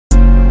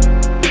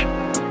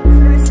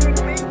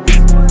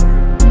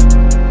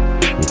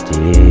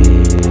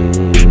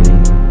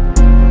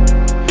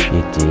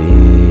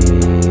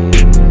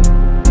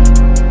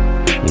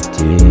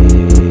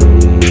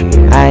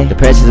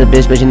Depressed as a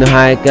bitch, but you know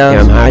how it goes.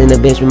 Yeah, I'm hard in a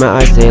bitch, but my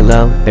eyes stay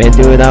low. Been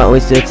through it all,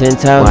 always still 10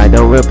 toes. Why I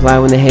don't reply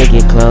when the hate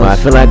get close? Why I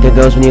feel like a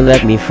ghost when you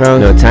left me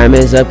froze. No, time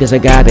is up, cause I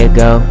gotta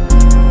go.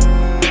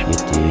 You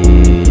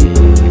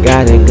did,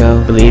 gotta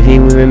go.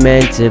 Believing we were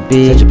meant to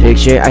be. Such a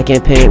picture I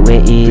can't paint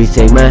with ease. Please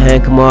take my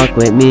hand, come walk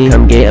with me.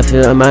 Come get a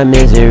feel of my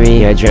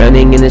misery. Yeah,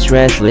 drowning in this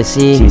restless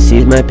sea. She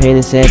sees my pain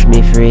and sets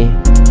me free.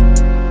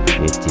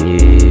 You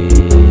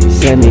did,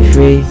 set me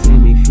free. Set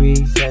me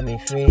free, set me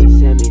free,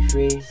 set me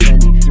free, set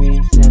me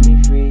free, set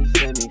me free,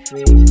 set me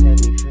free, set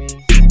me free,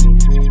 set me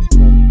free,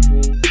 set me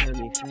free, set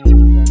me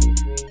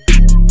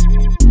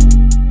free,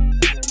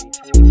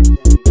 set me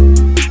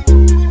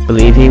free,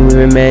 believing we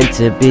were meant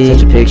to be.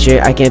 Such a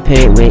picture I can't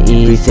paint with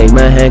ease. Please take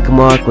my hand, come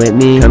walk with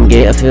me. Come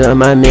get a feel of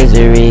my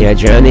misery. Yeah,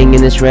 drowning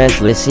in this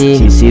restless sea.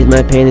 She sees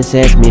my pain and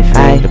sets me free.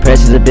 I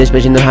depressed as a bitch,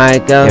 but you know how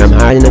it goes. Yeah, I'm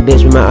hard in a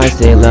bitch, but my eyes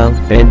stay low.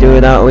 Been through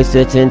it all, always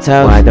stood 10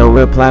 toes. Why I don't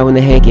reply when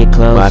the hate get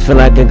close? Why I feel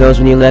like a ghost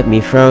when you left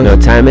me froze. No,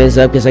 time is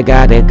up, cause I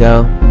gotta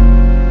go.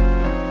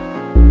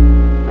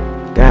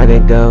 Gotta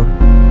go.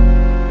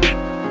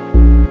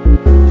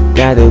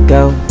 Gotta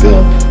go.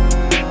 Philip,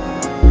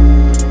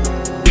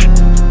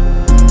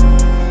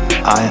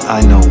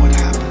 I know what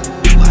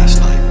happened last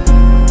night.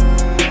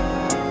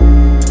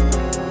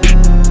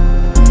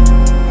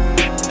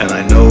 And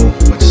I know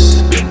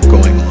what's been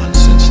going on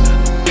since then.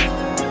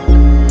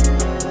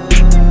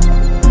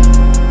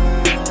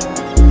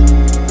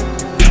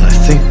 And I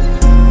think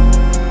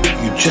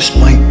you just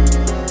might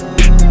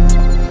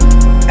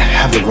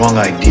have the wrong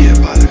idea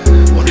about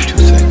one or two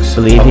things.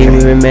 Believing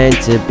we were meant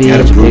to be.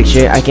 Such a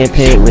picture I can't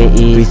paint with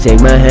ease. Please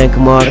take my hand,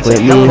 come walk with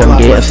me. Come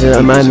get a feel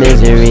of my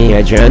misery.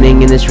 Yeah,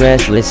 drowning in this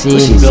restless sea.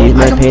 She sees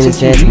my pain and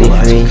sets me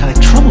free. What kind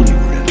of trouble you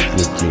were in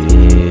last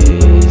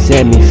night.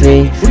 Set me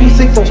free. Who do you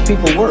think those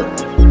people were?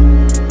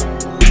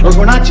 Those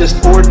were not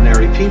just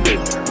ordinary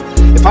people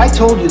there. If I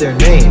told you their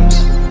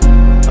names,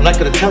 I'm not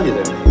going to tell you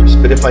their names,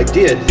 but if I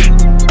did,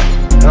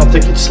 I don't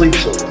think you'd sleep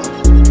so well.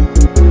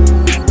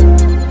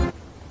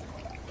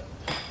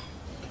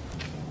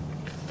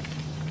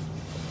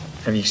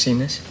 Have you seen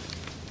this?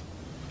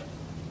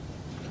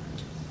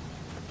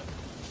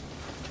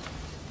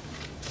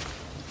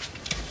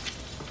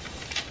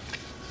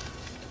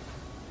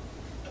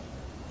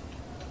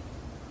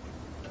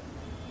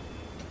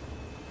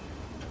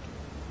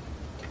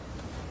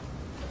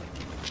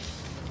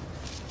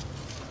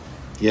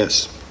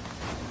 Yes,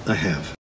 I have.